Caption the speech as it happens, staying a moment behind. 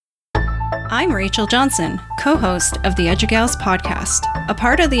I'm Rachel Johnson, co-host of the EduGals podcast, a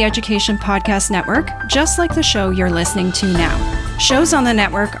part of the Education Podcast Network, just like the show you're listening to now. Shows on the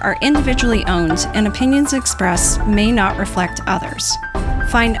network are individually owned, and opinions expressed may not reflect others.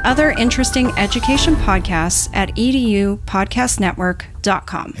 Find other interesting education podcasts at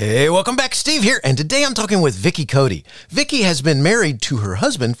edupodcastnetwork.com. Hey, welcome back. Steve here, and today I'm talking with Vicki Cody. Vicki has been married to her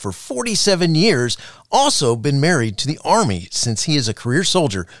husband for 47 years, also been married to the Army since he is a career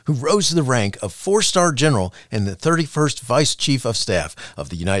soldier who rose to the rank of 4-star general and the 31st Vice Chief of Staff of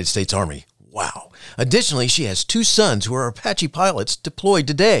the United States Army. Wow. Additionally, she has 2 sons who are Apache pilots deployed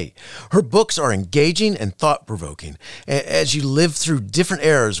today. Her books are engaging and thought-provoking as you live through different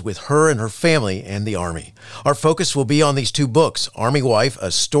eras with her and her family and the Army. Our focus will be on these 2 books, Army Wife, A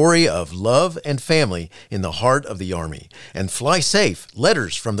Story of Love and Family in the Heart of the Army, and Fly Safe,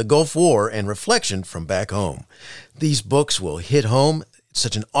 Letters from the Gulf War and Reflection from Back Home. These books will hit home. It's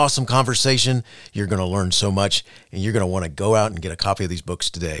such an awesome conversation. You're going to learn so much, and you're going to want to go out and get a copy of these books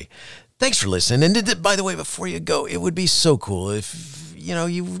today. Thanks for listening. And by the way, before you go, it would be so cool if,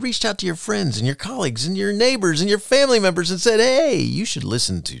 you reached out to your friends and your colleagues and your neighbors and your family members and said, hey, you should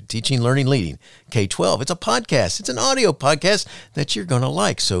listen to Teaching, Learning, Leading K-12. It's a podcast. It's an audio podcast that you're going to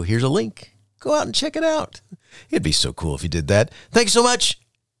like. So here's a link. Go out and check it out. It'd be so cool if you did that. Thanks so much.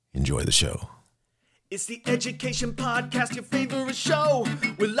 Enjoy the show. It's the Education Podcast, your favorite show,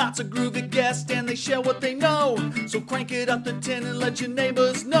 with lots of groovy guests and they share what they know. So crank it up to 10 and let your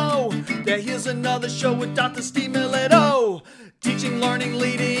neighbors know that here's another show with Dr. Steve Miletto. Teaching, Learning,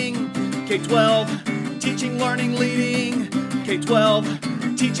 Leading K-12. Teaching, Learning, Leading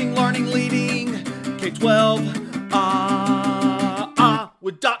K-12. Teaching, Learning, Leading K-12.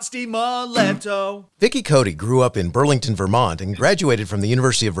 With Dr. Steve Miletto. Vicki Cody grew up in Burlington, Vermont, and graduated from the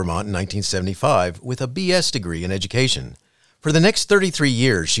University of Vermont in 1975 with a BS degree in education. For the next 33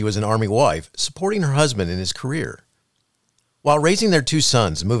 years, she was an Army wife, supporting her husband in his career. While raising their 2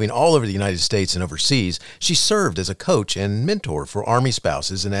 sons and moving all over the United States and overseas, she served as a coach and mentor for Army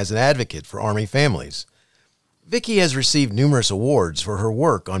spouses and as an advocate for Army families. Vicki has received numerous awards for her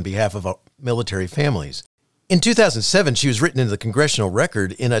work on behalf of military families. In 2007, she was written into the Congressional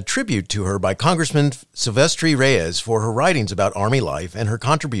Record in a tribute to her by Congressman Silvestre Reyes for her writings about Army life and her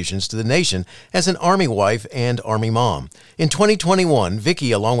contributions to the nation as an Army wife and Army mom. In 2021,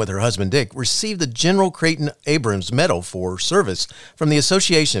 Vicki, along with her husband Dick, received the General Creighton Abrams Medal for Service from the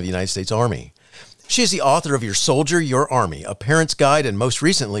Association of the United States Army. She is the author of Your Soldier, Your Army, a parent's guide, and most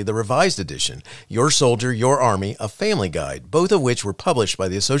recently, the revised edition, Your Soldier, Your Army, a family guide, both of which were published by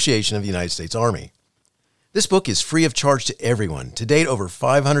the Association of the United States Army. This book is free of charge to everyone. To date, over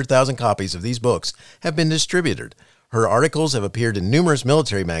 500,000 copies of these books have been distributed. Her articles have appeared in numerous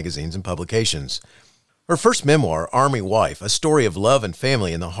military magazines and publications. Her first memoir, Army Wife, A Story of Love and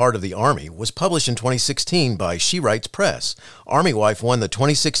Family in the Heart of the Army, was published in 2016 by She Writes Press. Army Wife won the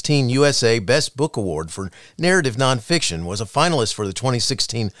 2016 USA Best Book Award for Narrative Nonfiction, was a finalist for the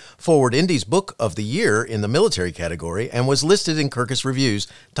 2016 Forward Indies Book of the Year in the military category, and was listed in Kirkus Review's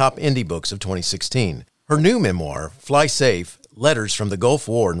Top Indie Books of 2016. Her new memoir, Fly Safe, Letters from the Gulf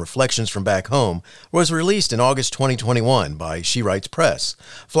War and Reflections from Back Home, was released in August 2021 by She Writes Press.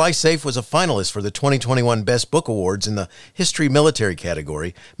 Fly Safe was a finalist for the 2021 Best Book Awards in the History Military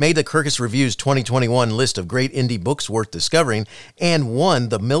category, made the Kirkus Review's 2021 list of great indie books worth discovering, and won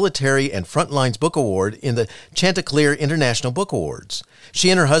the Military and Frontlines Book Award in the Chanticleer International Book Awards. She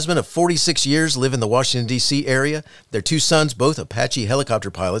and her husband of 46 years live in the Washington, D.C. area. Their 2 sons, both Apache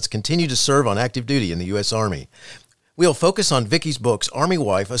helicopter pilots, continue to serve on active duty in the U.S. Army. We'll focus on Vicki's books, Army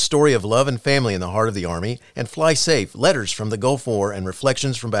Wife, A Story of Love and Family in the Heart of the Army, and Fly Safe, Letters from the Gulf War and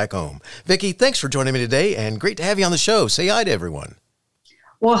Reflections from Back Home. Vicki, thanks for joining me today, and great to have you on the show. Say hi to everyone.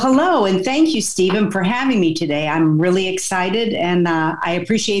 Well, hello, and thank you, Stephen, for having me today. I'm really excited, and I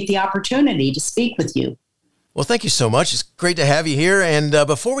appreciate the opportunity to speak with you. Well, thank you so much. It's great to have you here. And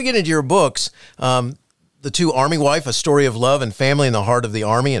before we get into your books, the 2 Army Wife, A Story of Love and Family in the Heart of the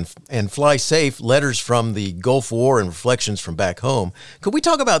Army, and Fly Safe, Letters from the Gulf War and Reflections from Back Home. Could we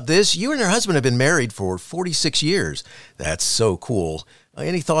talk about this? You and your husband have been married for 46 years. That's so cool.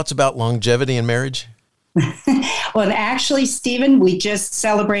 Any thoughts about longevity in marriage? Well, actually, Stephen, we just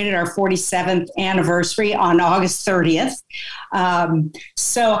celebrated our 47th anniversary on August 30th.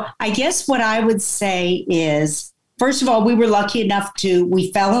 So I guess what I would say is, first of all, we were lucky enough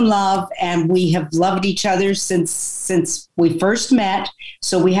we fell in love, and we have loved each other since we first met.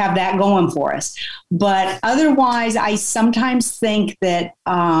 So we have that going for us. But otherwise, I sometimes think that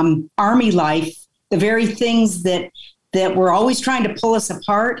Army life, the very things that were always trying to pull us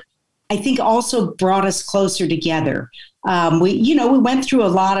apart, I think also brought us closer together. We went through a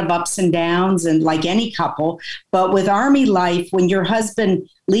lot of ups and downs, and like any couple, but with Army life, when your husband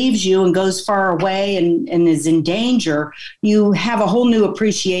leaves you and goes far away and is in danger, you have a whole new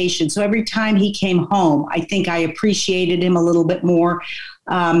appreciation. So every time he came home, I think I appreciated him a little bit more.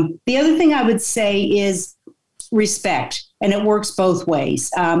 The other thing I would say is respect, and it works both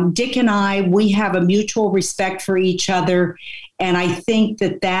ways. Dick and I, we have a mutual respect for each other, and I think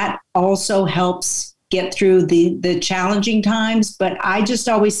that also helps get through the challenging times. But I just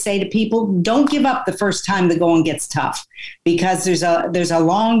always say to people, don't give up the first time the going gets tough, because there's a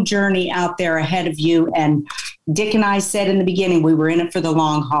long journey out there ahead of you. And Dick and I said in the beginning, we were in it for the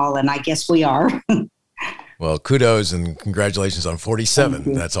long haul, and I guess we are. Well, kudos and congratulations on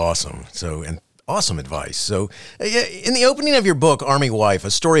 47. That's awesome. And awesome advice. So in the opening of your book, Army Wife,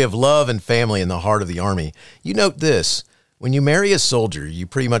 A Story of Love and Family in the Heart of the Army, you note this: when you marry a soldier, you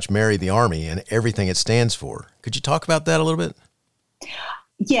pretty much marry the Army and everything it stands for. Could you talk about that a little bit?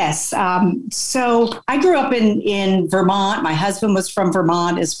 Yes. So I grew up in Vermont. My husband was from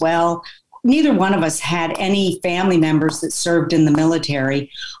Vermont as well. Neither one of us had any family members that served in the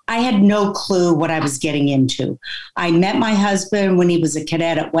military. I had no clue what I was getting into. I met my husband when he was a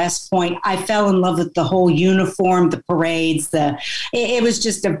cadet at West Point. I fell in love with the whole uniform, the parades. It was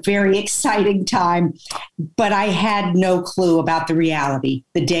just a very exciting time, but I had no clue about the reality,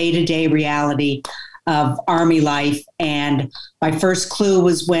 the day-to-day reality of Army life. And my first clue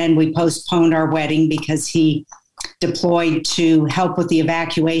was when we postponed our wedding because he deployed to help with the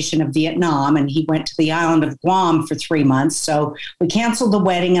evacuation of Vietnam, and he went to the island of Guam for 3 months. So we canceled the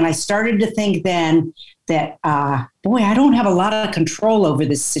wedding, and I started to think then that, I don't have a lot of control over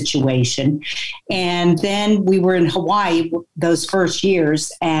this situation. And then we were in Hawaii those first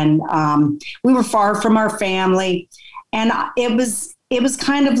years, and we were far from our family. And it was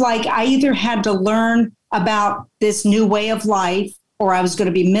kind of like I either had to learn about this new way of life, or I was going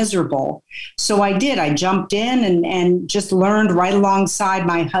to be miserable. So I did. I jumped in and just learned right alongside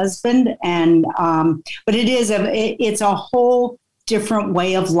my husband. And but it's a whole different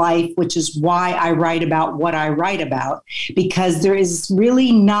way of life, which is why I write about what I write about, because there is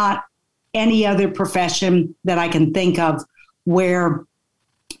really not any other profession that I can think of where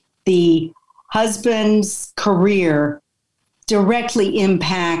the husband's career directly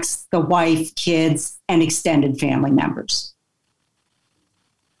impacts the wife, kids, and extended family members.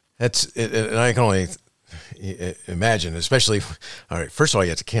 That's it, and I can only imagine, especially, all right, first of all, you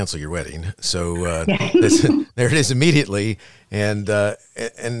have to cancel your wedding. So there it is immediately. And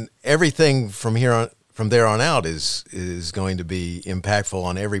everything from there on out is going to be impactful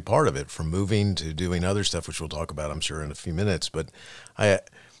on every part of it, from moving to doing other stuff, which we'll talk about, I'm sure, in a few minutes. But I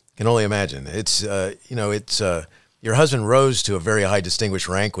can only imagine. Your husband rose to a very high distinguished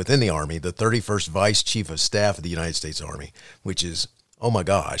rank within the Army, the 31st Vice Chief of Staff of the United States Army, which is, oh my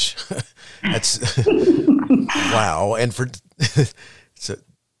gosh, that's wow. And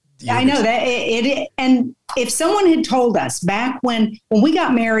I know that it. And if someone had told us back when we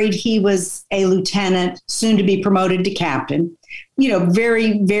got married, he was a lieutenant, soon to be promoted to captain,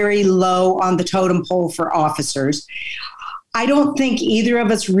 very, very low on the totem pole for officers. I don't think either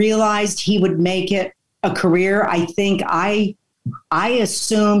of us realized he would make it a career. I think I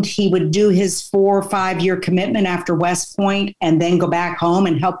assumed he would do his 4 or 5 year commitment after West Point and then go back home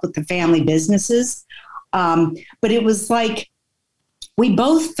and help with the family businesses. But it was like we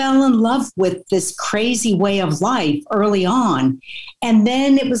both fell in love with this crazy way of life early on. And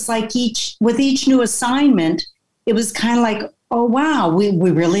then it was like with each new assignment, it was kind of like, oh, wow, we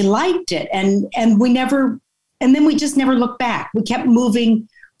really liked it. And then we just never looked back. We kept moving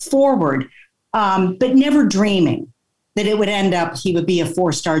forward, but never dreaming that it would end up, he would be a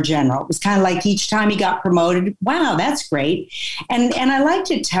 4-star general. It was kind of like each time he got promoted, wow, that's great. And I like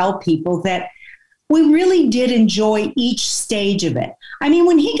to tell people that we really did enjoy each stage of it. I mean,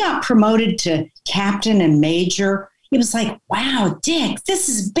 when he got promoted to captain and major, it was like, wow, Dick, this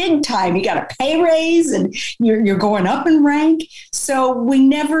is big time. You got a pay raise and you're going up in rank. So we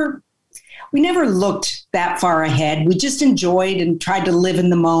never looked that far ahead. We just enjoyed and tried to live in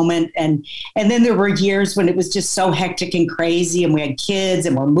the moment. And then there were years when it was just so hectic and crazy, and we had kids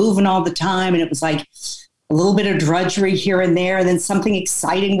and we're moving all the time. And it was like a little bit of drudgery here and there. And then something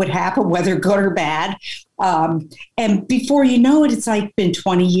exciting would happen, whether good or bad. And before you know it, it's like been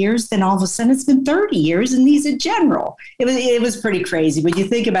 20 years. Then all of a sudden it's been 30 years and he's a general. It was pretty crazy. When you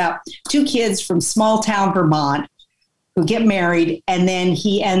think about 2 kids from small town Vermont who get married, and then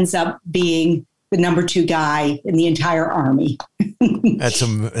he ends up being the number 2 guy in the entire Army.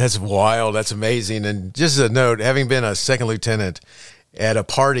 That's wild. That's amazing. And just as a note, having been a second lieutenant at a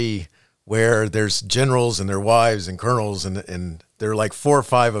party where there's generals and their wives and colonels, and there are like 4 or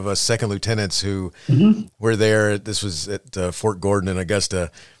 5 of us second lieutenants who were there. This was at Fort Gordon in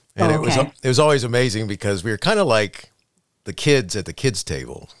Augusta, and it was always amazing because we were kind of like the kids at the kids'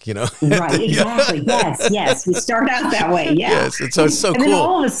 table, you know? Right, exactly. Yes. We start out that way, yeah. Yes, and so it's so cool. And then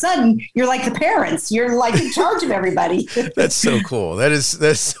all of a sudden, you're like the parents. You're like in charge of everybody. That's so cool.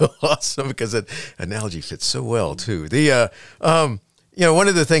 That's so awesome because that analogy fits so well, too. One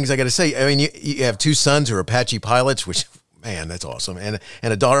of the things I got to say, I mean, you have 2 sons who are Apache pilots, which, man, that's awesome. And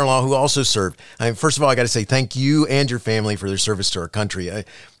a daughter-in-law who also served. I mean, first of all, I got to say thank you and your family for their service to our country.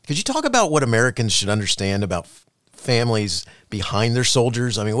 Could you talk about what Americans should understand about families behind their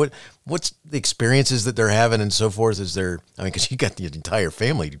soldiers? I mean, what's the experiences that they're having and so forth? Because you got the entire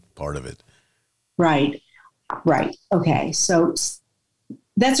family part of it. Right. Okay. So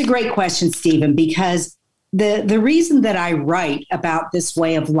that's a great question, Stephen, because the reason that I write about this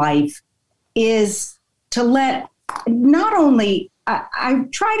way of life is to let not only I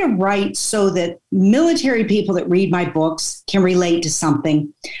try to write so that military people that read my books can relate to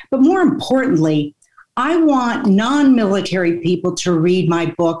something, but more importantly, I want non-military people to read my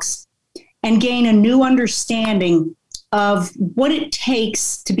books and gain a new understanding of what it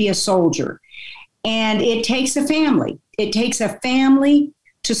takes to be a soldier. And it takes a family. It takes a family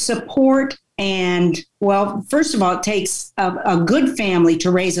to support and, well, first of all, it takes a good family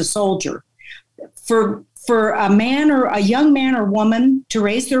to raise a soldier. For a man or a young man or woman to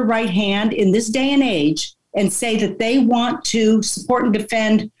raise their right hand in this day and age and say that they want to support and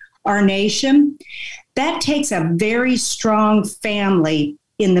defend our nation, that takes a very strong family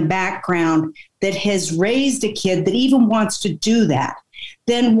in the background that has raised a kid that even wants to do that.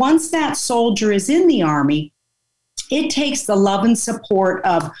 Then once that soldier is in the Army, it takes the love and support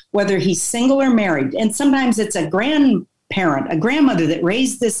of whether he's single or married. And sometimes it's a grandparent, a grandmother that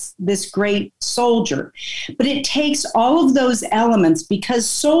raised this great soldier. But it takes all of those elements because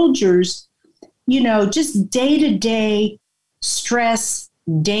soldiers, just day-to-day stress,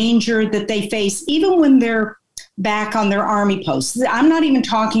 danger that they face, even when they're back on their Army posts. I'm not even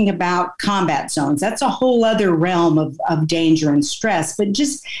talking about combat zones. That's a whole other realm of danger and stress. But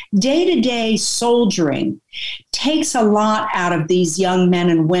just day-to-day soldiering takes a lot out of these young men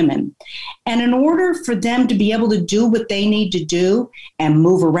and women. And in order for them to be able to do what they need to do and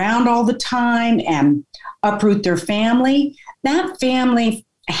move around all the time and uproot their family, that family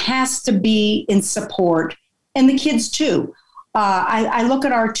has to be in support, and the kids too. I look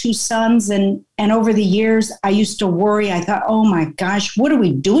at our 2 sons and over the years, I used to worry. I thought, oh my gosh, what are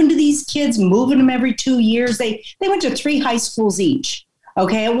we doing to these kids, moving them every 2 years? They went to 3 high schools each.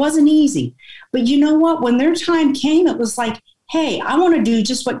 Okay, it wasn't easy. But you know what? When their time came, it was like, hey, I want to do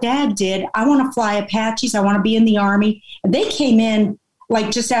just what Dad did. I want to fly Apaches. I want to be in the Army. And they came in like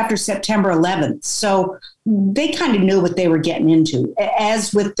just after September 11th. So they kind of knew what they were getting into,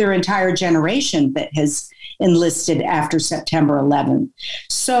 as with their entire generation that has enlisted after September 11th.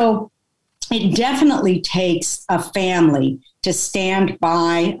 So it definitely takes a family to stand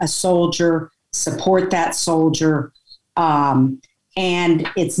by a soldier, support that soldier. And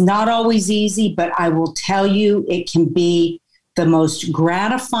it's not always easy, but I will tell you, it can be the most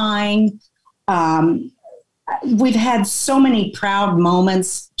gratifying. We've had so many proud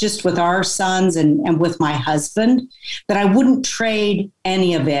moments just with our sons and with my husband that I wouldn't trade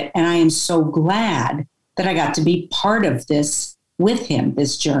any of it. And I am so glad that I got to be part of this with him,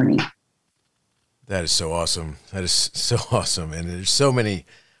 this journey. That is so awesome. That is so awesome. And there's so many,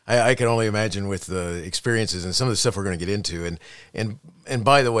 I can only imagine with the experiences and some of the stuff we're going to get into. And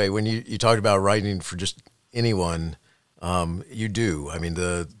by the way, when you talked about writing for just anyone, you do. I mean,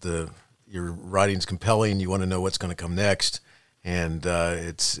 your writing's compelling. You want to know what's going to come next. And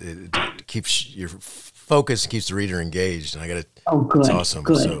it keeps your focus, keeps the reader engaged. And I got it. Oh, good. It's awesome.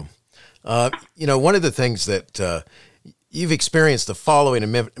 Good. So, one of the things that you've experienced the following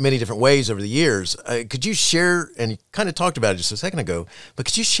in many different ways over the years. Could you share, and you kind of talked about it just a second ago, but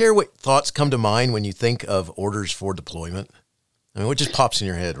could you share what thoughts come to mind when you think of orders for deployment? I mean, what just pops in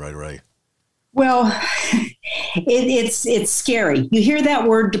your head right away? Well, it's scary. You hear that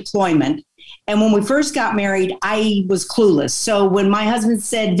word deployment. And when we first got married, I was clueless. So when my husband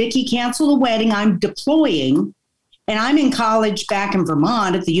said, Vicki, cancel the wedding, I'm deploying. And I'm in college back in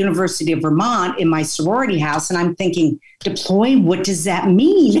Vermont at the University of Vermont in my sorority house. And I'm thinking, deploy, what does that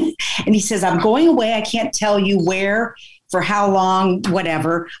mean? And he says, I'm going away. I can't tell you where, for how long,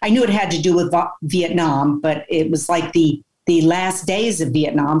 whatever. I knew it had to do with Vietnam, but it was like the last days of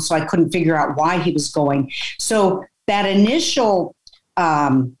Vietnam. So I couldn't figure out why he was going. So that initial,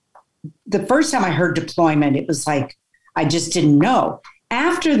 the first time I heard deployment, it was like, I just didn't know.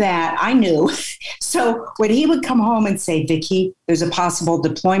 after that, I knew. So when he would come home and say, Vicki, there's a possible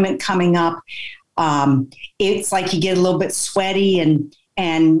deployment coming up, it's like you get a little bit sweaty and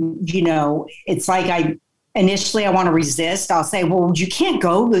it's like initially I want to resist. I'll say, well, you can't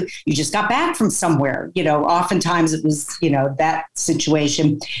go. You just got back from somewhere. Oftentimes it was, that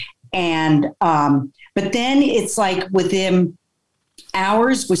situation. And, but then it's like within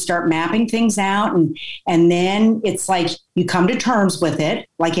hours, we start mapping things out. And then it's like you come to terms with it,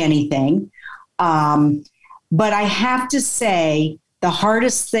 like anything. But I have to say the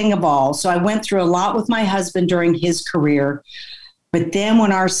hardest thing of all, so I went through a lot with my husband during his career, but then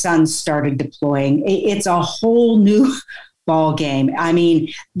when our sons started deploying, it's a whole new ball game. I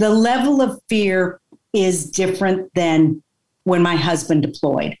mean, the level of fear is different than when my husband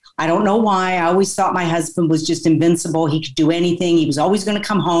deployed. I don't know why. I always thought my husband was just invincible. He could do anything. He was always going to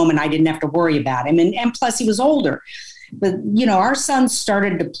come home and I didn't have to worry about him. And plus he was older. But, our sons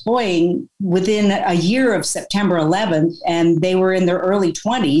started deploying within a year of September 11th, and they were in their early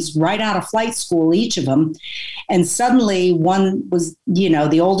 20s, right out of flight school, each of them. And suddenly one was,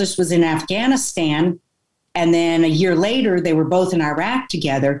 the oldest was in Afghanistan. And then a year later, they were both in Iraq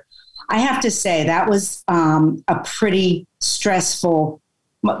together. I have to say that was a pretty stressful.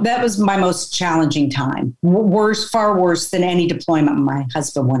 That was my most challenging time. Far worse than any deployment my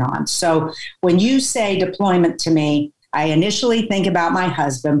husband went on. So when you say deployment to me, I initially think about my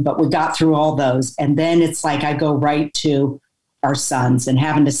husband, but we got through all those. And then it's like I go right to our sons and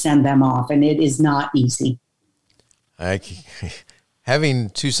having to send them off. And it is not easy. Having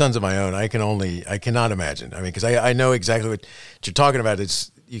two sons of my own, I cannot imagine. I mean, because I know exactly what you're talking about.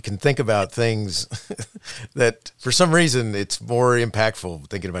 You can think about things that for some reason it's more impactful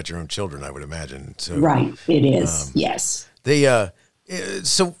thinking about your own children, I would imagine. So, right. It is. Yes.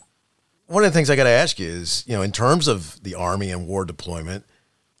 So one of the things I got to ask you is, in terms of the Army and war deployment,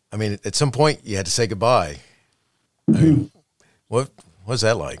 I mean, at some point you had to say goodbye. Mm-hmm. I mean, what was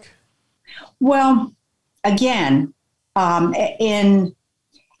that like? Well, again, in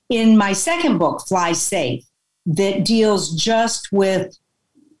my second book, Fly Safe, that deals just with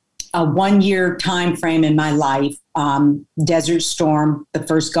a 1-year time frame in my life, Desert Storm, the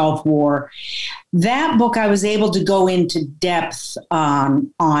first Gulf War. That book, I was able to go into depth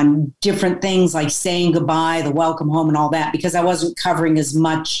on different things like saying goodbye, the welcome home and all that, because I wasn't covering as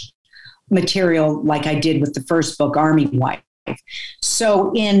much material like I did with the first book, Army Wife.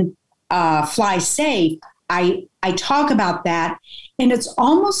 So in Fly Safe, I talk about that, and it's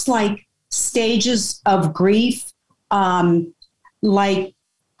almost like stages of grief, like,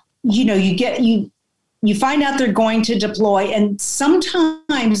 you find out they're going to deploy. And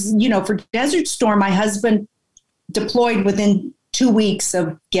sometimes, for Desert Storm, my husband deployed within 2 weeks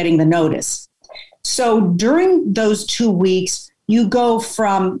of getting the notice. So during those 2 weeks, you go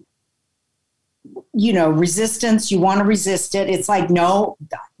from, resistance, you want to resist it. It's like, no,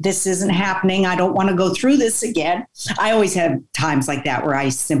 this isn't happening. I don't want to go through this again. I always have times like that where I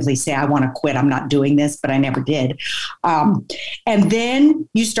simply say, I want to quit. I'm not doing this, but I never did. And then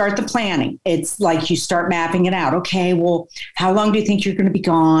you start the planning. It's like you start mapping it out. Okay, well, how long do you think you're going to be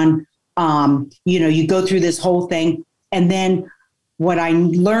gone? You go through this whole thing. And then what I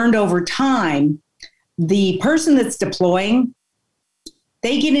learned over time, the person that's deploying,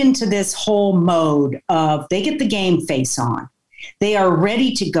 they get into this whole mode of they get the game face on. They are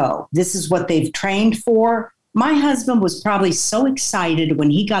ready to go. This is what they've trained for. My husband was probably so excited when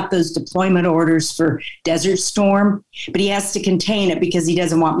he got those deployment orders for Desert Storm, but he has to contain it because he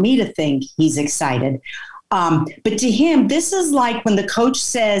doesn't want me to think he's excited. But to him, this is like when the coach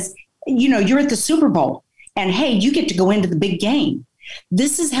says, you're at the Super Bowl and hey, you get to go into the big game.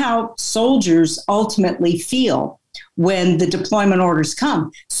 This is how soldiers ultimately feel when the deployment orders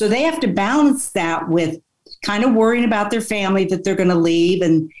come. So they have to balance that with kind of worrying about their family that they're going to leave.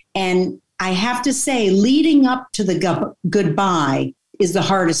 And I have to say, leading up to the goodbye is the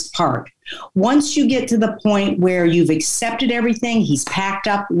hardest part. Once you get to the point where you've accepted everything, he's packed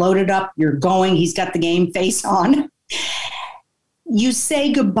up, loaded up, you're going, he's got the game face on, you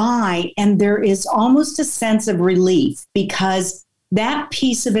say goodbye, and there is almost a sense of relief because that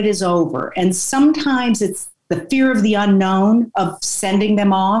piece of it is over. And sometimes it's the fear of the unknown of sending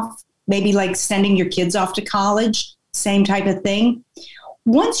them off, maybe like sending your kids off to college, same type of thing.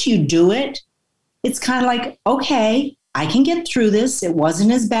 Once you do it, it's kind of like, okay, I can get through this. It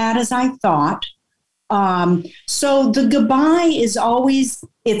wasn't as bad as I thought. So the goodbye is always,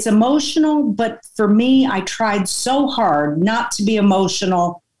 it's emotional, but for me, I tried so hard not to be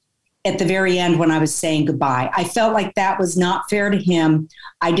emotional at the very end when I was saying goodbye. I felt like that was not fair to him.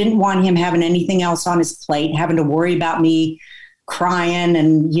 I didn't want him having anything else on his plate, having to worry about me crying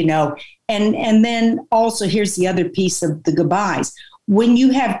and, and then also here's the other piece of the goodbyes. When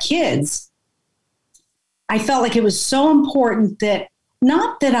you have kids, I felt like it was so important that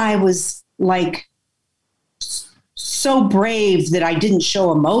not that I was like so brave that I didn't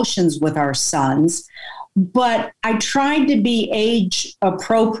show emotions with our sons, but I tried to be age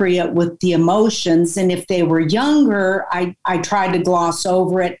appropriate with the emotions. And if they were younger, I tried to gloss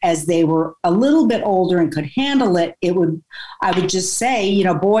over it. As they were a little bit older and could handle it, I would just say,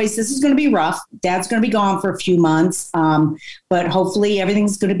 boys, this is going to be rough. Dad's going to be gone for a few months, but hopefully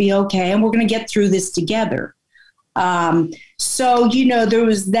everything's going to be okay. And we're going to get through this together. So, there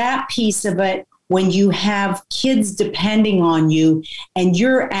was that piece of it when you have kids depending on you and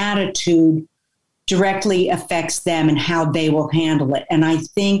your attitude directly affects them and how they will handle it. And I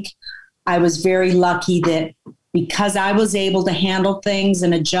think I was very lucky that because I was able to handle things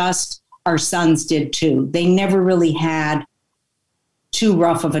and adjust, our sons did too. They never really had too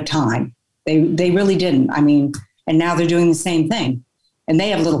rough of a time. They really didn't. I mean, and now they're doing the same thing. And they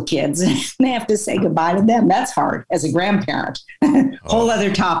have little kids and they have to say goodbye to them. That's hard as a grandparent. Whole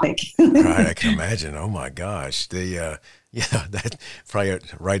other topic. Right. I can imagine. Oh my gosh. That probably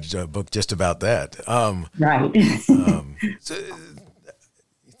write a book just about that. Right. So,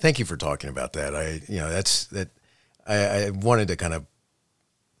 thank you for talking about that. I wanted to kind of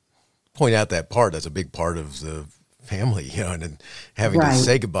point out that part. That's a big part of the family, and then having to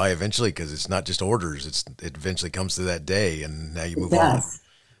say goodbye eventually, because it's not just orders. It eventually comes to that day, and now you move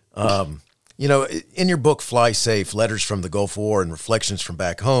on. In your book, Fly Safe, Letters from the Gulf War and Reflections from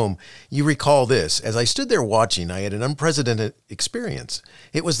Back Home, you recall this: as I stood there watching, I had an unprecedented experience.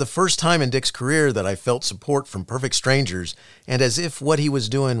 It was the first time in Dick's career that I felt support from perfect strangers, and as if what he was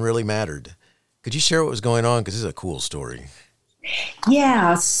doing really mattered. Could you share what was going on? Because this is a cool story.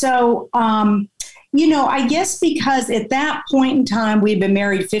 Yeah. So, I guess because at that point in time, we had been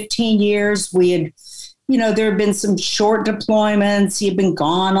married 15 years. We had, there had been some short deployments. He had been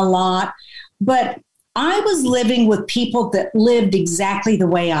gone a lot. But I was living with people that lived exactly the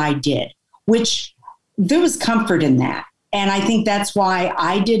way I did, which there was comfort in that. And I think that's why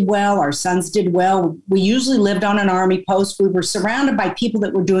I did well. Our sons did well. We usually lived on an Army post. We were surrounded by people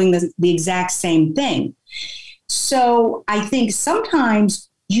that were doing the exact same thing. So I think sometimes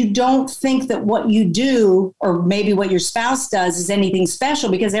you don't think that what you do or maybe what your spouse does is anything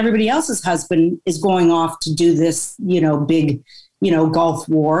special because everybody else's husband is going off to do this, big, Gulf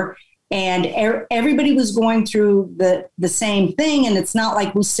War. And everybody was going through the same thing. And it's not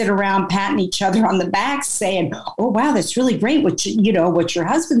like we sit around patting each other on the back saying, oh, wow, that's really great what your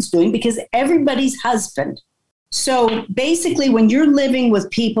husband's doing, because everybody's husband. So basically, when you're living with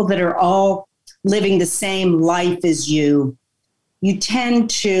people that are all living the same life as you tend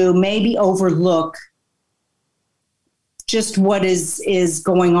to maybe overlook just what is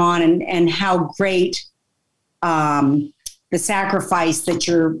going on and how great the sacrifice that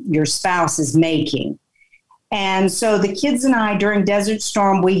your spouse is making. And so the kids and I, during Desert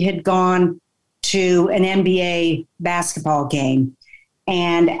Storm, we had gone to an NBA basketball game.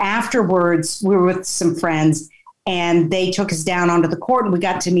 And afterwards, we were with some friends, and they took us down onto the court, and we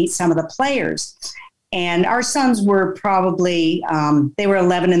got to meet some of the players. And our sons were probably, they were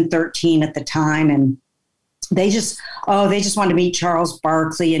 11 and 13 at the time. And they just wanted to meet Charles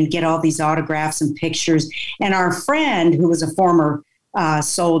Barkley and get all these autographs and pictures. And our friend, who was a former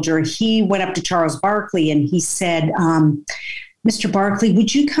soldier, he went up to Charles Barkley and he said, Mr. Barkley,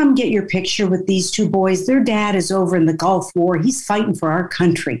 would you come get your picture with these two boys? Their dad is over in the Gulf War. He's fighting for our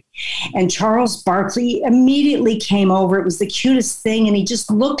country. And Charles Barkley immediately came over. It was the cutest thing. And he just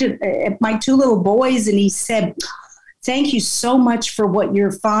looked at my two little boys and he said, thank you so much for what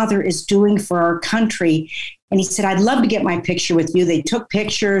your father is doing for our country. And he said, I'd love to get my picture with you. They took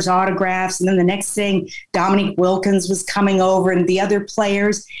pictures, autographs. And then the next thing, Dominique Wilkins was coming over and the other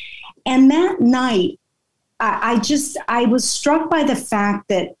players. And that night, I was struck by the fact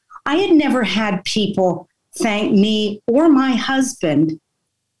that I had never had people thank me or my husband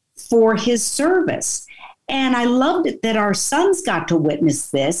for his service. And I loved it that our sons got to witness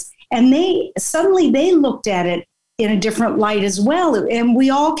this. And they looked at it in a different light as well. And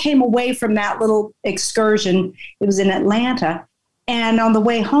we all came away from that little excursion. It was in Atlanta. And on the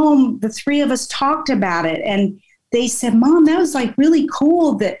way home, the three of us talked about it. And they said, Mom, that was like really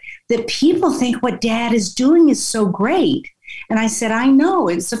cool that people think what Dad is doing is so great. And I said, I know.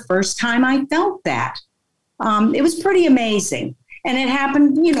 It's the first time I felt that. It was pretty amazing. And it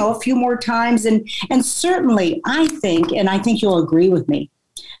happened, a few more times. And certainly, I think you'll agree with me,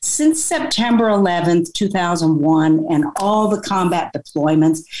 since September 11th, 2001, and all the combat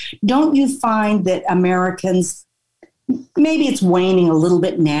deployments, don't you find that Americans, maybe it's waning a little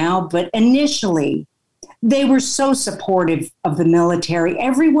bit now, but initially they were so supportive of the military.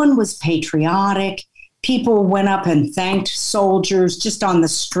 Everyone was patriotic. People went up and thanked soldiers just on the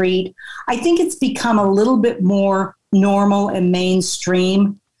street. I think it's become a little bit more normal and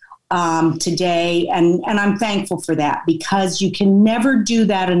mainstream today. And I'm thankful for that, because you can never do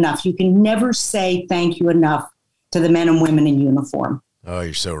that enough. You can never say thank you enough to the men and women in uniform. Oh,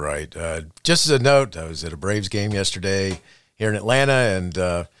 you're so right. Just as a note, I was at a Braves game yesterday here in Atlanta, and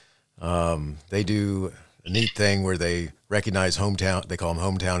they do a neat thing where they recognize hometown. They call them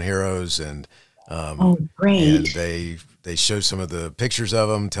hometown heroes, and great! And they show some of the pictures of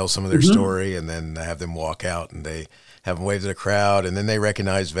them, tell some of their story, and then have them walk out, and they have them wave to the crowd, and then they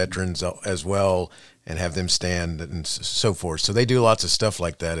recognize veterans as well and have them stand and so forth. So they do lots of stuff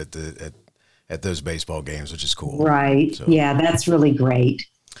like that at those baseball games, which is cool. Right. So, yeah, that's really great.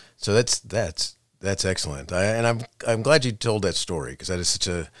 So that's excellent. I'm glad you told that story, because that is such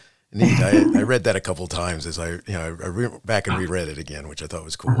a neat. I read that a couple of times as I back and reread it again, which I thought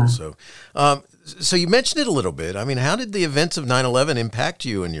was cool. So, so you mentioned it a little bit. I mean, how did the events of 9/11 impact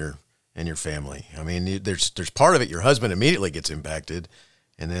you and your family? I mean, there's part of it. Your husband immediately gets impacted,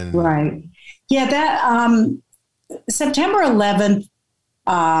 and then right. Yeah, that September 11th.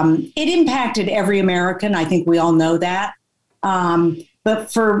 It impacted every American. I think we all know that.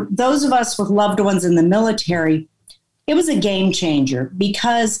 But for those of us with loved ones in the military, it was a game changer,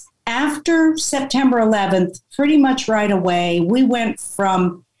 because after September 11th, pretty much right away, we went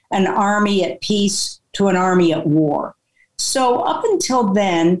from an army at peace to an army at war. So up until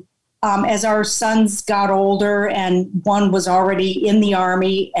then, as our sons got older, and one was already in the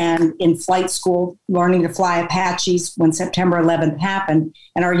Army and in flight school, learning to fly Apaches when September 11th happened,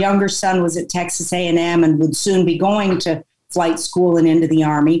 and our younger son was at Texas A&M and would soon be going to flight school and into the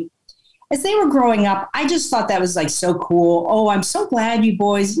Army. As they were growing up, I just thought that was like so cool. Oh, I'm so glad you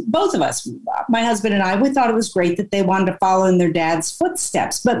boys, both of us, my husband and I, we thought it was great that they wanted to follow in their dad's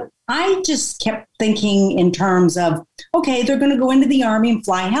footsteps. But I just kept thinking in terms of, okay, they're going to go into the Army and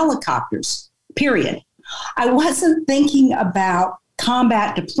fly helicopters, period. I wasn't thinking about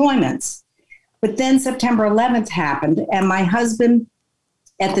combat deployments. But then September 11th happened, and my husband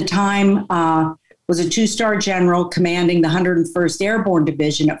at the time was a two-star general commanding the 101st Airborne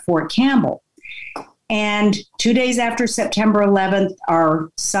Division at Fort Campbell. And 2 days after September 11th, our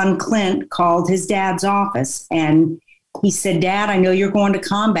son Clint called his dad's office, and he said, "Dad, I know you're going to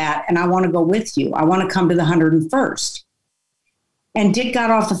combat, and I want to go with you. I want to come to the 101st. And Dick got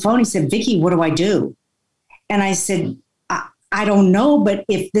off the phone. He said, "Vicki, what do I do?" And I said, I don't know, but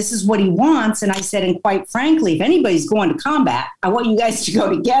if this is what he wants, and I said, and quite frankly, if anybody's going to combat, I want you guys to go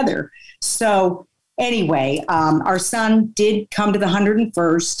together. So anyway, our son did come to the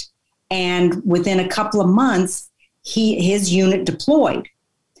 101st, and within a couple of months, his unit deployed.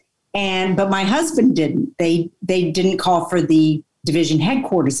 But my husband didn't. They didn't call for the division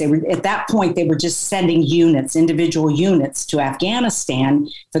headquarters. At that point, they were just sending individual units to Afghanistan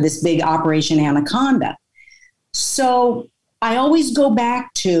for this big Operation Anaconda. So I always go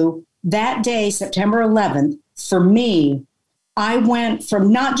back to that day, September 11th. For me, I went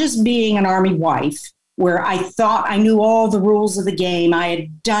from not just being an Army wife, where I thought I knew all the rules of the game. I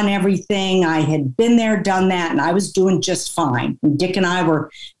had done everything. I had been there, done that, and I was doing just fine. And Dick and I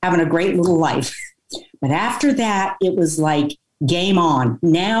were having a great little life. But after that, it was like game on.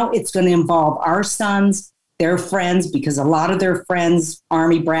 Now it's going to involve our sons, their friends, because a lot of their friends,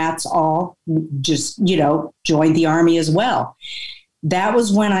 Army brats, all just, joined the Army as well. That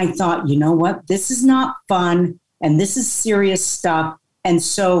was when I thought, you know what, this is not fun, and this is serious stuff. And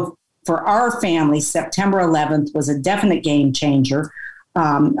so for our family, September 11th was a definite game changer.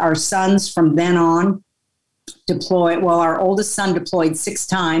 Our sons from then on deployed. Well, our oldest son deployed 6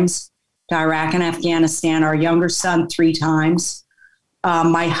 times to Iraq and Afghanistan. Our younger son 3 times.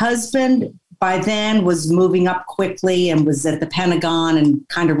 My husband by then was moving up quickly and was at the Pentagon and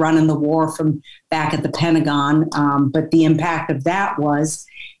kind of running the war from back at the Pentagon. But the impact of that was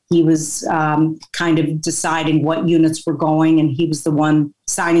he was kind of deciding what units were going, and he was the one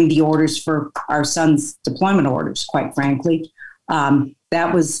signing the orders for our son's deployment orders, quite frankly.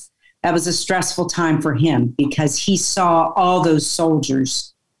 That was a stressful time for him, because he saw all those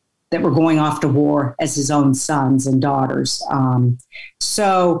soldiers that were going off to war as his own sons and daughters.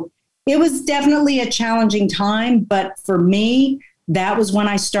 So it was definitely a challenging time, but for me, that was when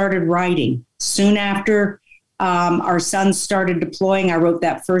I started writing. Soon after our sons started deploying, I wrote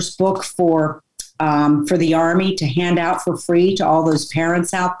that first book for the Army to hand out for free to all those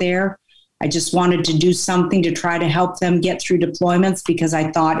parents out there. I just wanted to do something to try to help them get through deployments, because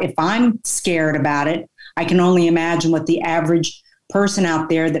I thought if I'm scared about it, I can only imagine what the average person out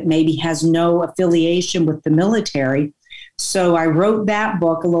there that maybe has no affiliation with the military. So I wrote that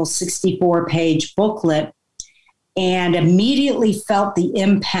book, a little 64-page booklet, and immediately felt the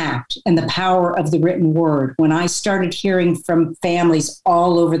impact and the power of the written word when I started hearing from families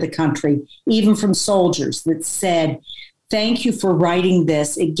all over the country, even from soldiers, that said, "Thank you for writing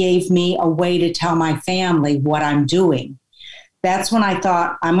this. It gave me a way to tell my family what I'm doing." That's when I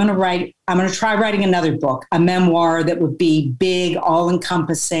thought, I'm going to try writing another book, a memoir that would be big,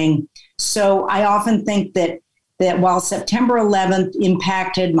 all-encompassing. So I often think that while September 11th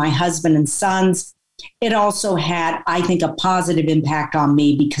impacted my husband and sons, it also had, I think, a positive impact on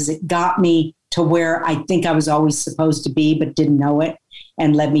me because it got me to where I think I was always supposed to be, but didn't know it,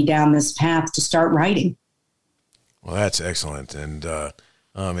 and led me down this path to start writing. Well, that's excellent. And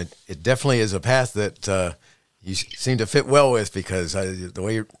it definitely is a path that you seem to fit well with, because the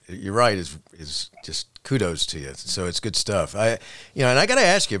way you write is just kudos to you. So it's good stuff. And I got to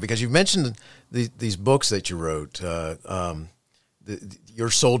ask you, because you've mentioned these books that you wrote, Your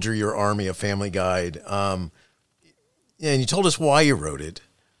Soldier, Your Army, A Family Guide. And you told us why you wrote it.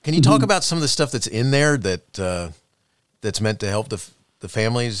 Can you talk about some of the stuff that's in there that's meant to help the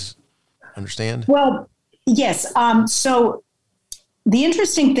families understand? Well, yes. So the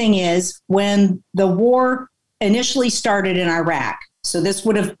interesting thing is, when the war initially started in Iraq, so this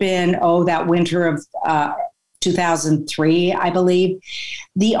would have been, that winter of 2003, I believe,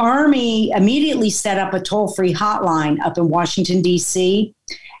 the Army immediately set up a toll-free hotline up in Washington, D.C.,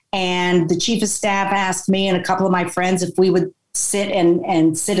 and the chief of staff asked me and a couple of my friends if we would sit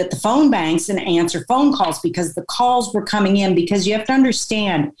at the phone banks and answer phone calls, because the calls were coming in. Because you have to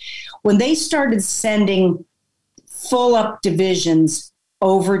understand, when they started sending full-up divisions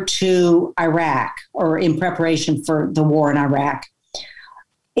over to Iraq, or in preparation for the war in Iraq,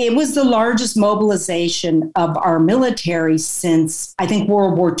 it was the largest mobilization of our military since, I think,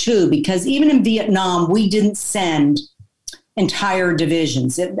 World War II, because even in Vietnam, we didn't send entire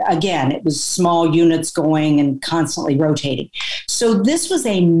divisions. It was small units going and constantly rotating. So this was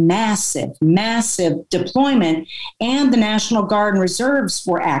a massive, massive deployment, and the National Guard and Reserves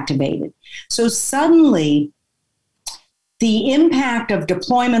were activated. So suddenly, the impact of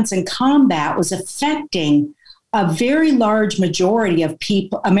deployments and combat was affecting a very large majority of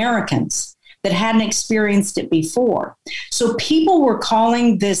Americans that hadn't experienced it before. So people were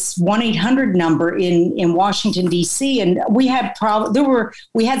calling this 1-800 number in Washington, D.C., and we had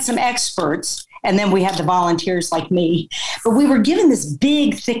some experts, and then we had the volunteers like me. But we were given this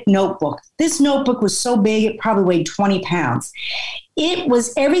big, thick notebook. This notebook was so big, it probably weighed 20 pounds. It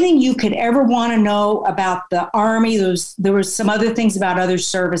was everything you could ever want to know about the Army. There was some other things about other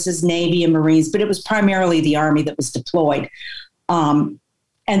services, Navy and Marines, but it was primarily the Army that was deployed.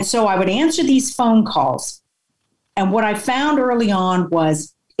 And so I would answer these phone calls. And what I found early on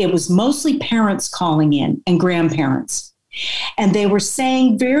was it was mostly parents calling in and grandparents. And they were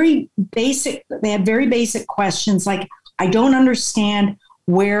saying they had very basic questions like, I don't understand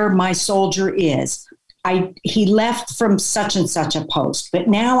where my soldier is. He left from such and such a post, but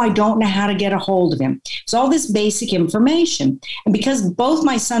now I don't know how to get a hold of him. It's all this basic information. And because both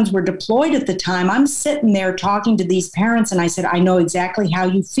my sons were deployed at the time, I'm sitting there talking to these parents, and I said, I know exactly how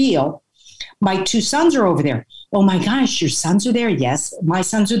you feel. My two sons are over there. Oh my gosh, your sons are there? Yes, my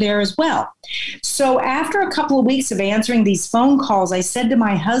sons are there as well. So after a couple of weeks of answering these phone calls, I said to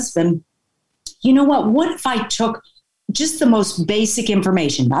my husband, you know what if I took just the most basic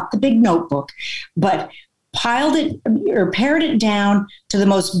information, not the big notebook, but pared it down to the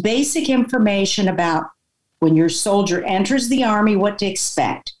most basic information about when your soldier enters the Army, what to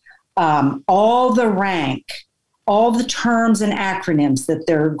expect, all the rank, all the terms and acronyms that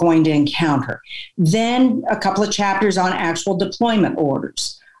they're going to encounter. Then a couple of chapters on actual deployment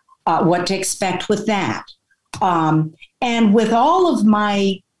orders, what to expect with that. And with all of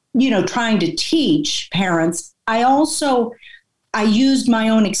my, trying to teach parents, I used my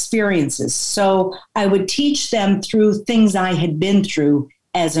own experiences. So I would teach them through things I had been through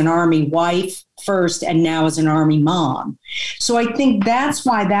as an Army wife first, and now as an Army mom. So I think that's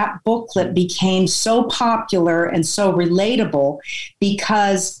why that booklet became so popular and so relatable,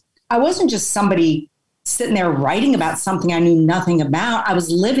 because I wasn't just somebody sitting there writing about something I knew nothing about. I was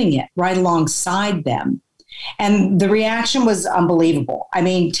living it right alongside them. And the reaction was unbelievable. I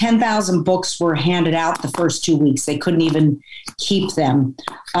mean, 10,000 books were handed out the first 2 weeks. They couldn't even keep them.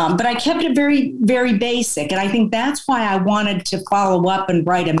 But I kept it very, very basic. And I think that's why I wanted to follow up and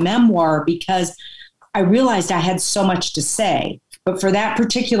write a memoir, because I realized I had so much to say. But for that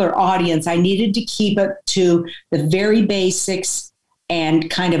particular audience, I needed to keep it to the very basics and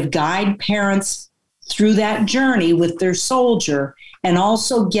kind of guide parents through that journey with their soldier, and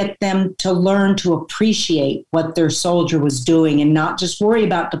also get them to learn to appreciate what their soldier was doing and not just worry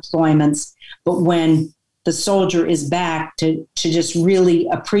about deployments, but when the soldier is back to just really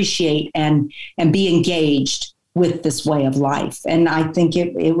appreciate and be engaged with this way of life. And I think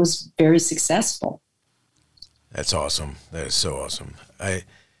it was very successful. That's awesome. That is so awesome.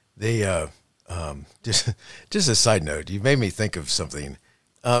 Just a side note, you made me think of something.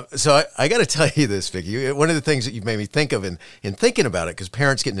 So I got to tell you this, Vicki. One of the things that you've made me think of in thinking about it, because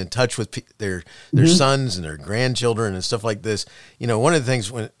parents getting in touch with their sons and their grandchildren and stuff like this. You know, one of the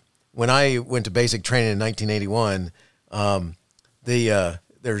things when I went to basic training in 1981,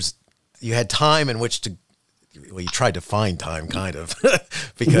 you had time in which to. Well, you tried to find time, kind of,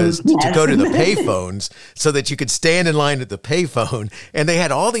 because to go to the payphones so that you could stand in line at the payphone. And they had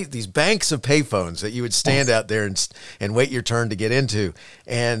all these banks of payphones that you would stand out there and wait your turn to get into.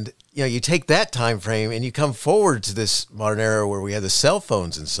 And, you know, you take that time frame and you come forward to this modern era where we have the cell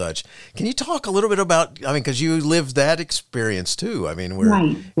phones and such. Can you talk a little bit about, I mean, because you lived that experience too. I mean,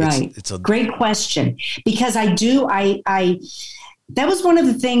 right. It's a great question, because I that was one of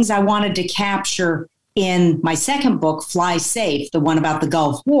the things I wanted to capture in my second book, Fly Safe, the one about the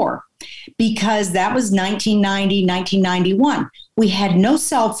Gulf War, because that was 1990, 1991. We had no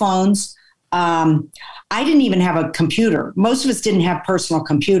cell phones. I didn't even have a computer. Most of us didn't have personal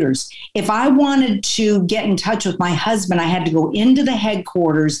computers. If I wanted to get in touch with my husband, I had to go into the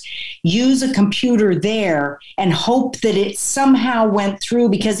headquarters, use a computer there, and hope that it somehow went through,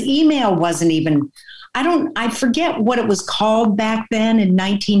 because email wasn't even, I forget what it was called back then in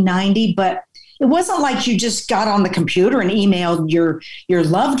 1990, but it wasn't like you just got on the computer and emailed your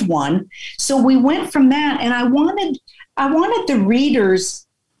loved one. So we went from that, and I wanted the readers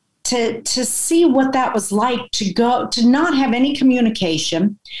to see what that was like, to not have any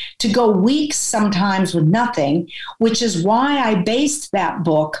communication, to go weeks sometimes with nothing, which is why I based that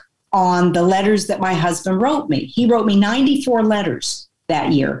book on the letters that my husband wrote me. He wrote me 94 letters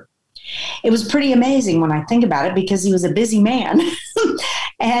that year. It was pretty amazing when I think about it, because he was a busy man.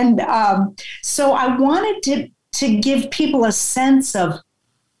 And so I wanted to give people a sense of,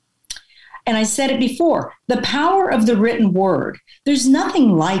 and I said it before, the power of the written word. There's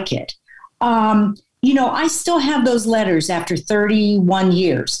nothing like it. You know, I still have those letters after 31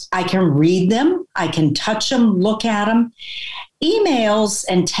 years. I can read them. I can touch them, look at them. Emails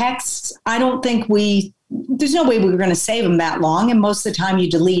and texts, I don't think there's no way we were going to save them that long. And most of the time you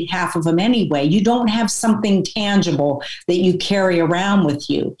delete half of them anyway. You don't have something tangible that you carry around with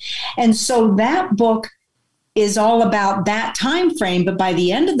you. And so that book is all about that time frame. But by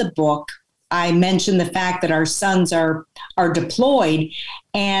the end of the book, I mentioned the fact that our sons are deployed.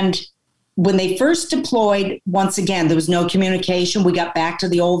 And when they first deployed, once again, there was no communication. We got back to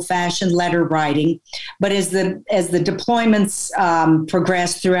the old-fashioned letter writing. But as the deployments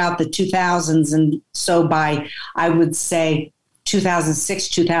progressed throughout the 2000s, and so by, I would say, 2006,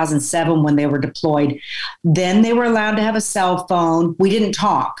 2007, when they were deployed, then they were allowed to have a cell phone. We didn't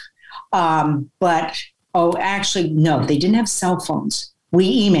talk. Actually, no, they didn't have cell phones.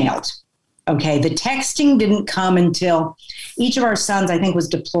 We emailed. Okay, the texting didn't come until each of our sons, I think, was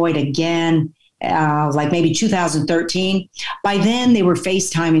deployed again, like maybe 2013. By then, they were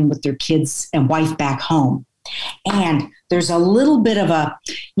FaceTiming with their kids and wife back home. And there's a little bit of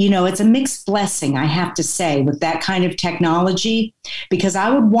it's a mixed blessing, I have to say, with that kind of technology, because I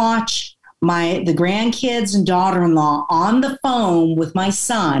would watch the grandkids and daughter-in-law on the phone with my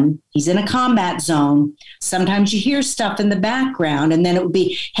son. He's in a combat zone. Sometimes you hear stuff in the background, and then it would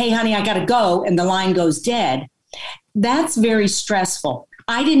be, hey, honey, I got to go, and the line goes dead. That's very stressful.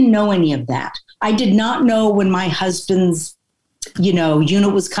 I didn't know any of that. I did not know when my husband's,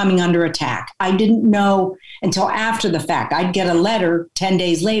 unit was coming under attack. I didn't know until after the fact. I'd get a letter 10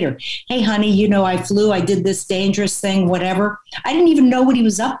 days later. Hey, honey, I flew, I did this dangerous thing, whatever. I didn't even know what he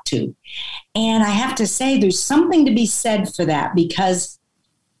was up to. And I have to say, there's something to be said for that, because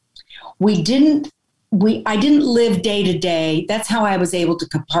I didn't live day to day. That's how I was able to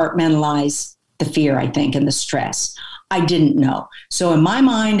compartmentalize the fear, I think, and the stress. I didn't know. So in my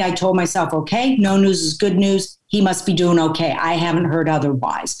mind, I told myself, okay, no news is good news. He must be doing okay. I haven't heard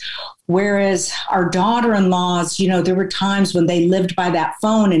otherwise. Whereas our daughter-in-laws, there were times when they lived by that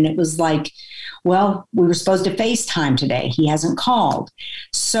phone, and it was like, well, we were supposed to FaceTime today. He hasn't called.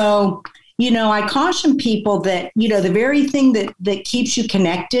 So, I caution people that, the very thing that keeps you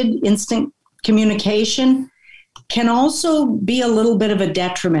connected, instant communication, can also be a little bit of a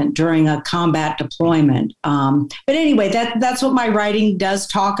detriment during a combat deployment. But anyway, that's what my writing does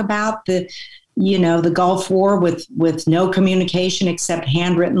talk about. the Gulf War with no communication except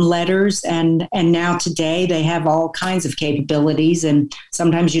handwritten letters. And now today they have all kinds of capabilities. And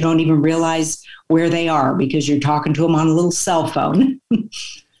sometimes you don't even realize where they are because you're talking to them on a little cell phone.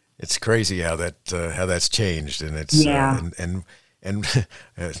 It's crazy how that's changed. And it's, and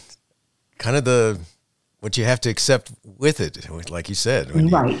kind of what you have to accept with it, like you said,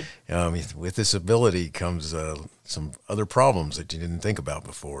 right. With this ability comes some other problems that you didn't think about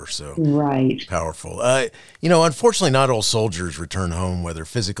before. So right. Powerful. Unfortunately, not all soldiers return home, whether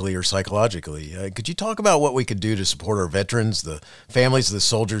physically or psychologically. Could you talk about what we could do to support our veterans, the families of the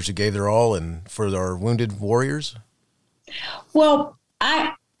soldiers who gave their all, and for our wounded warriors? Well,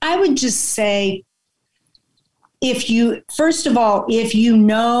 I would just say, first of all, if you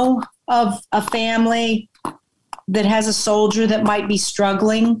know of a family that has a soldier that might be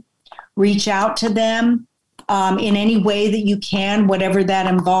struggling, reach out to them in any way that you can, whatever that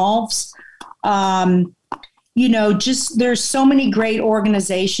involves. There's so many great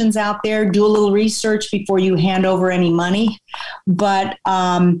organizations out there. Do a little research before you hand over any money. But,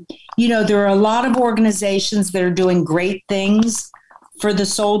 there are a lot of organizations that are doing great things for the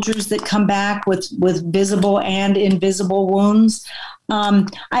soldiers that come back with visible and invisible wounds.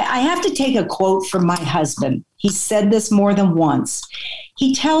 I have to take a quote from my husband. He said this more than once.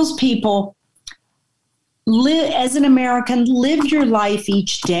 He tells people, as an American, live your life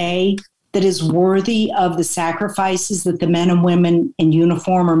each day that is worthy of the sacrifices that the men and women in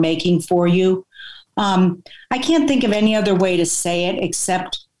uniform are making for you. I can't think of any other way to say it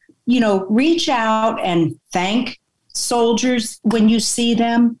except, reach out and thank soldiers when you see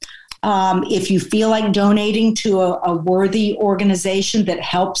them. If you feel like donating to a worthy organization that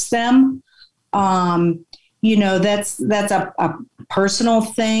helps them, that's a personal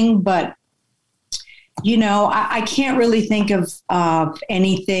thing. But, I can't really think of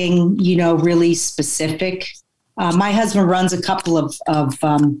anything, really specific. My husband runs a couple of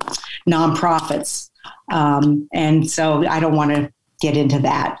nonprofits. And so I don't want to get into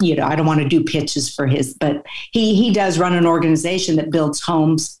that. I don't want to do pitches for his, but he does run an organization that builds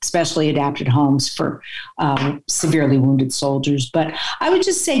homes, specially adapted homes for severely wounded soldiers. But I would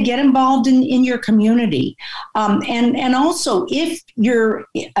just say get involved in your community. And also, if you're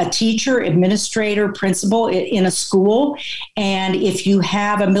a teacher, administrator, principal in a school, and if you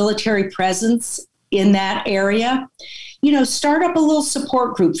have a military presence in that area, start up a little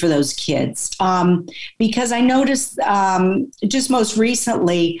support group for those kids. Because I noticed just most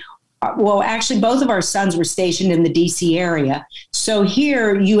recently, actually both of our sons were stationed in the DC area. So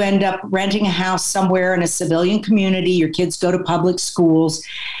here you end up renting a house somewhere in a civilian community. Your kids go to public schools.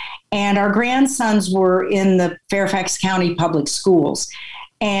 And our grandsons were in the Fairfax County public schools.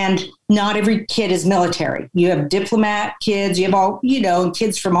 And not every kid is military. You have diplomat kids, you have all,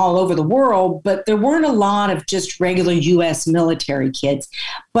 kids from all over the world, but there weren't a lot of just regular U.S. military kids.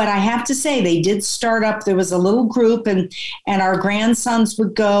 But I have to say, they did start up, there was a little group, and our grandsons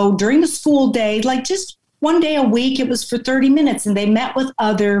would go during the school day, like just one day a week. It was for 30 minutes, and they met with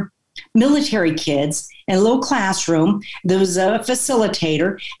other military kids in a little classroom. There was a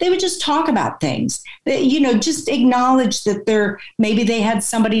facilitator. They would just talk about things, just acknowledge that maybe they had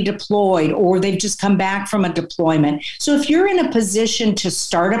somebody deployed or they've just come back from a deployment. So if you're in a position to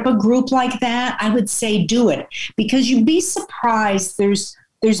start up a group like that, I would say do it, because you'd be surprised. There's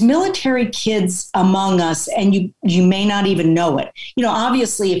military kids among us, and you may not even know it.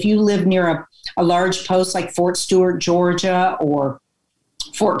 Obviously, if you live near a large post like Fort Stewart, Georgia, or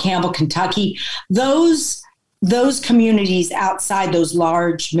Fort Campbell, Kentucky, those communities outside those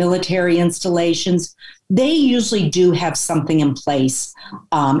large military installations, they usually do have something in place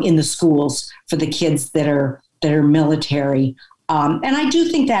in the schools for the kids that are military. And I do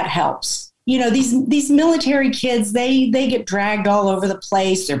think that helps. These military kids, they get dragged all over the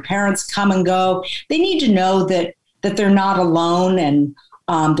place. Their parents come and go. They need to know that they're not alone, and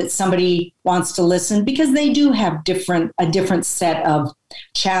that somebody wants to listen, because they do have a different set of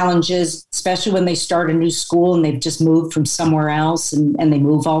challenges, especially when they start a new school and they've just moved from somewhere else and they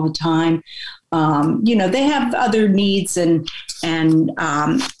move all the time. They have other needs, and at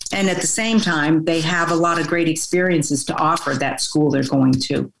the same time, they have a lot of great experiences to offer that school they're going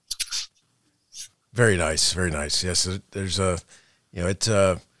to. Very nice. Very nice. Yes. There's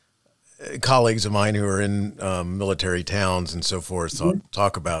colleagues of mine who are in military towns and so forth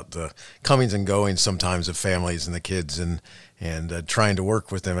talk about the comings and goings sometimes of families and the kids, and trying to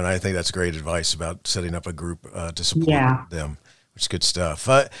work with them. And I think that's great advice about setting up a group to support them, which is good stuff.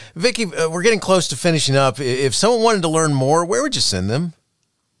 Vicki, we're getting close to finishing up. If someone wanted to learn more, where would you send them?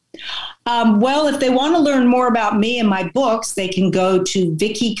 Well, if they want to learn more about me and my books, they can go to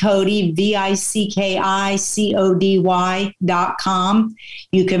Vicki Cody, VICKICODY.com.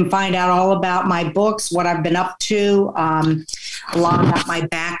 You can find out all about my books, what I've been up to, a lot about my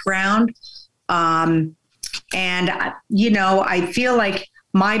background. And, I feel like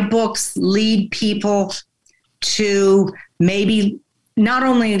my books lead people to maybe not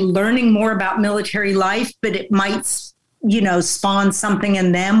only learning more about military life, but it might spawn something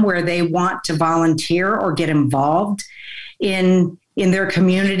in them where they want to volunteer or get involved in their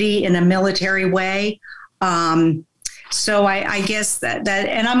community in a military way. So I guess that,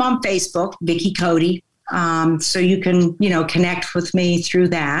 and I'm on Facebook, Vicki Cody. So you can, connect with me through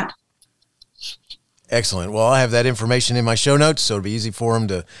that. Excellent. Well, I have that information in my show notes, so it'll be easy for them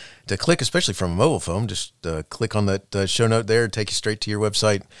to click, especially from a mobile phone. Just click on that show note there, take you straight to your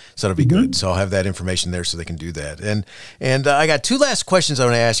website. So that'll be good. So I'll have that information there so they can do that. And I got two last questions I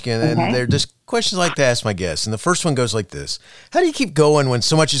want to ask you, and they're just questions I like to ask my guests. And the first one goes like this. How do you keep going when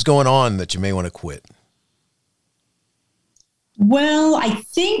so much is going on that you may want to quit? Well, I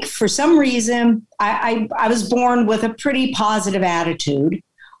think for some reason, I was born with a pretty positive attitude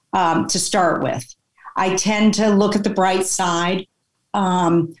to start with. I tend to look at the bright side.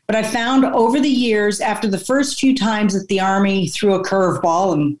 But I found over the years, after the first few times that the Army threw a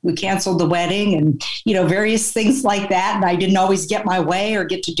curveball and we canceled the wedding and, various things like that, and I didn't always get my way or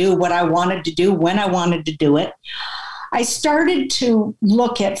get to do what I wanted to do when I wanted to do it, I started to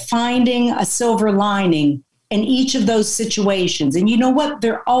look at finding a silver lining in each of those situations. And you know what?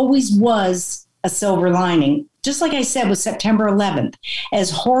 There always was a silver lining. Just like I said with September 11th,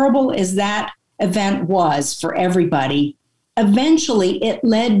 as horrible as that event was for everybody, eventually it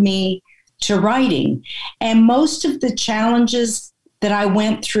led me to writing. And most of the challenges that I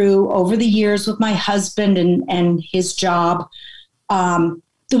went through over the years with my husband and his job, there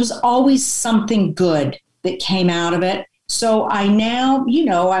was always something good that came out of it. So I'm now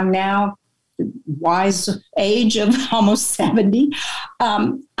wise age of almost 70.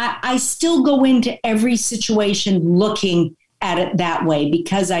 I still go into every situation looking at it that way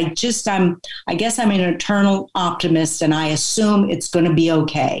because I guess I'm an eternal optimist and I assume it's going to be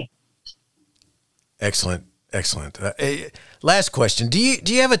okay. Excellent. Last question. Do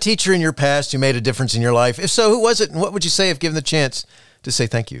you have a teacher in your past who made a difference in your life? If so, who was it? And what would you say if given the chance to say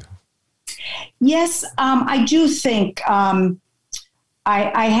thank you? Yes, I do think I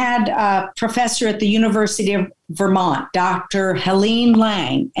had a professor at the University of Vermont, Dr. Helene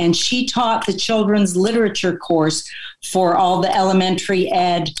Lang, and she taught the children's literature course for all the elementary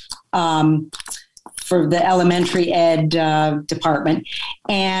ed, department.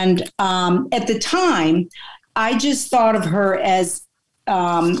 And at the time, I just thought of her as,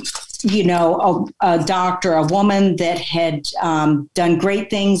 a doctor, a woman that had done great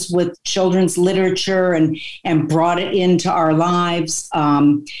things with children's literature and brought it into our lives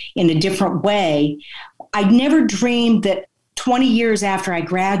in a different way. I never dreamed that 20 years after I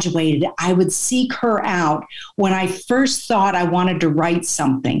graduated, I would seek her out when I first thought I wanted to write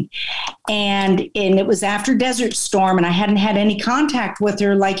something. And it was after Desert Storm, and I hadn't had any contact with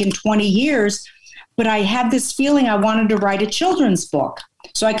her like in 20 years, but I had this feeling I wanted to write a children's book.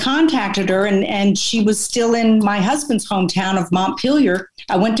 So I contacted her, and she was still in my husband's hometown of Montpelier.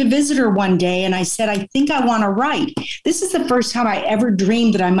 I went to visit her one day, and I said, I think I want to write. This is the first time I ever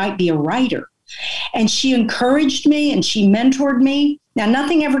dreamed that I might be a writer. And she encouraged me and she mentored me. Now,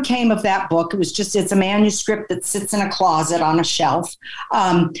 nothing ever came of that book. It's a manuscript that sits in a closet on a shelf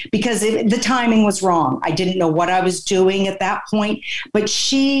because the timing was wrong. I didn't know what I was doing at that point. But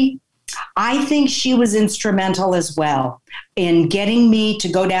I think she was instrumental as well in getting me to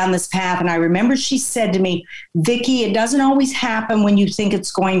go down this path. And I remember she said to me, Vicki, it doesn't always happen when you think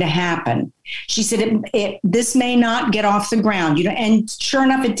it's going to happen. She said, this may not get off the ground, and sure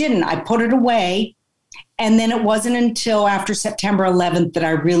enough, it didn't. I put it away. And then it wasn't until after September 11th that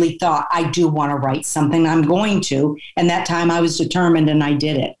I really thought, I do want to write something. I'm going to. And that time I was determined and I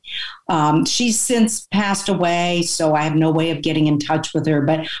did it. She's since passed away, so I have no way of getting in touch with her.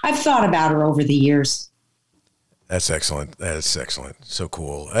 But I've thought about her over the years. That's excellent. That's excellent. So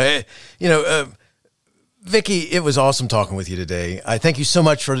cool. Vicki, it was awesome talking with you today. I thank you so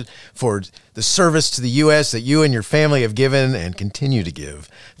much for the service to the U.S. that you and your family have given and continue to give.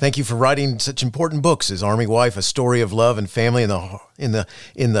 Thank you for writing such important books as Army Wife, A Story of Love and Family in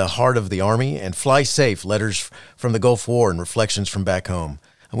the Heart of the Army, and Fly Safe, Letters from the Gulf War and Reflections from Back Home.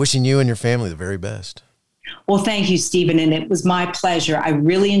 I'm wishing you and your family the very best. Well, thank you, Stephen, and it was my pleasure. I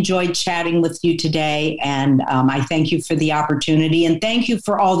really enjoyed chatting with you today, and I thank you for the opportunity, and thank you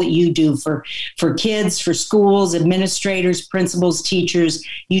for all that you do for kids, for schools, administrators, principals, teachers.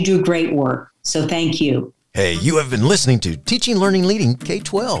 You do great work, so thank you. Hey, you have been listening to Teaching, Learning, Leading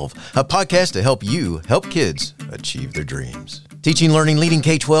K-12, a podcast to help you help kids achieve their dreams. Teaching, Learning, Leading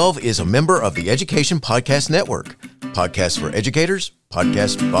K-12 is a member of the Education Podcast Network. Podcasts for educators,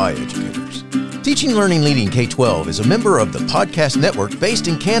 podcasts by educators. Teaching, Learning, Leading K-12 is a member of the podcast network based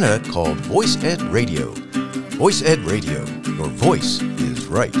in Canada called Voice Ed Radio. Voice Ed Radio, your voice is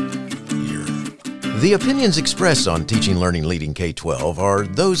right here. The opinions expressed on Teaching, Learning, Leading K-12 are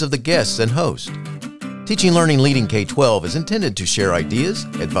those of the guests and host. Teaching, Learning, Leading K-12 is intended to share ideas,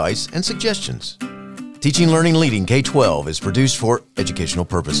 advice, and suggestions. Teaching, Learning, Leading K-12 is produced for educational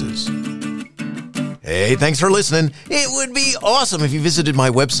purposes. Hey, thanks for listening. It would be awesome if you visited my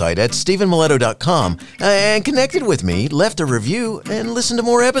website at stephenmiletto.com and connected with me, left a review, and listened to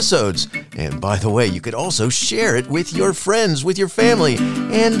more episodes. And by the way, you could also share it with your friends, with your family,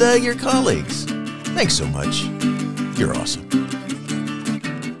 and your colleagues. Thanks so much. You're awesome.